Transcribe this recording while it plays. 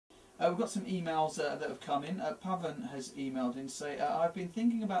We've got some emails that have come in. Pavan has emailed in to say, I've been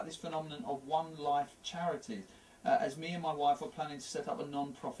thinking about this phenomenon of One Life charities, as me and my wife are planning to set up a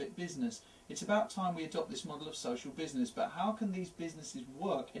non-profit business. It's about time we adopt this model of social business, but how can these businesses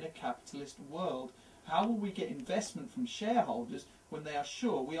work in a capitalist world? How will we get investment from shareholders when they are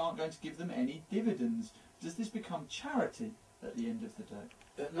sure we aren't going to give them any dividends? Does this become charity at the end of the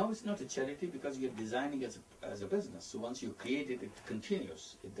day? No, it's not a charity because you're designing as a business. So once you create it, it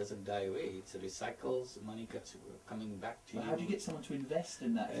continues. It doesn't die away. It recycles, money gets coming back to you. How do you get someone to invest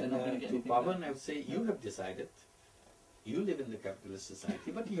in that if they're And not going to get to anything Pavan, back? I would say you have decided. You live in the capitalist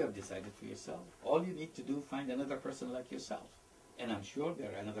society, but you have decided for yourself. All you need to do, find another person like yourself. And I'm sure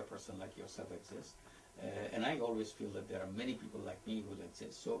there are another person like yourself exists. And I always feel that there are many people like me who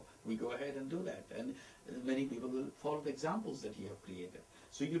exist. So we go ahead and do that. And many people will follow the examples that you have created.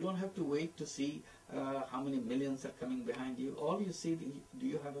 So you don't have to wait to see how many millions are coming behind you. All you see, do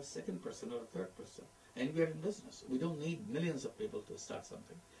you have a second person or a third person? And we are in business. We don't need millions of people to start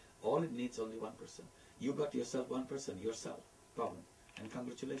something. All it needs only one person. You got yourself one person, yourself, Pavan. And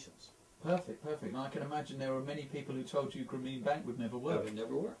congratulations. Perfect, perfect. Now I can imagine there were many people who told you Grameen Bank would never work. It would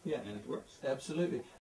never work. Yeah. And it works. Absolutely.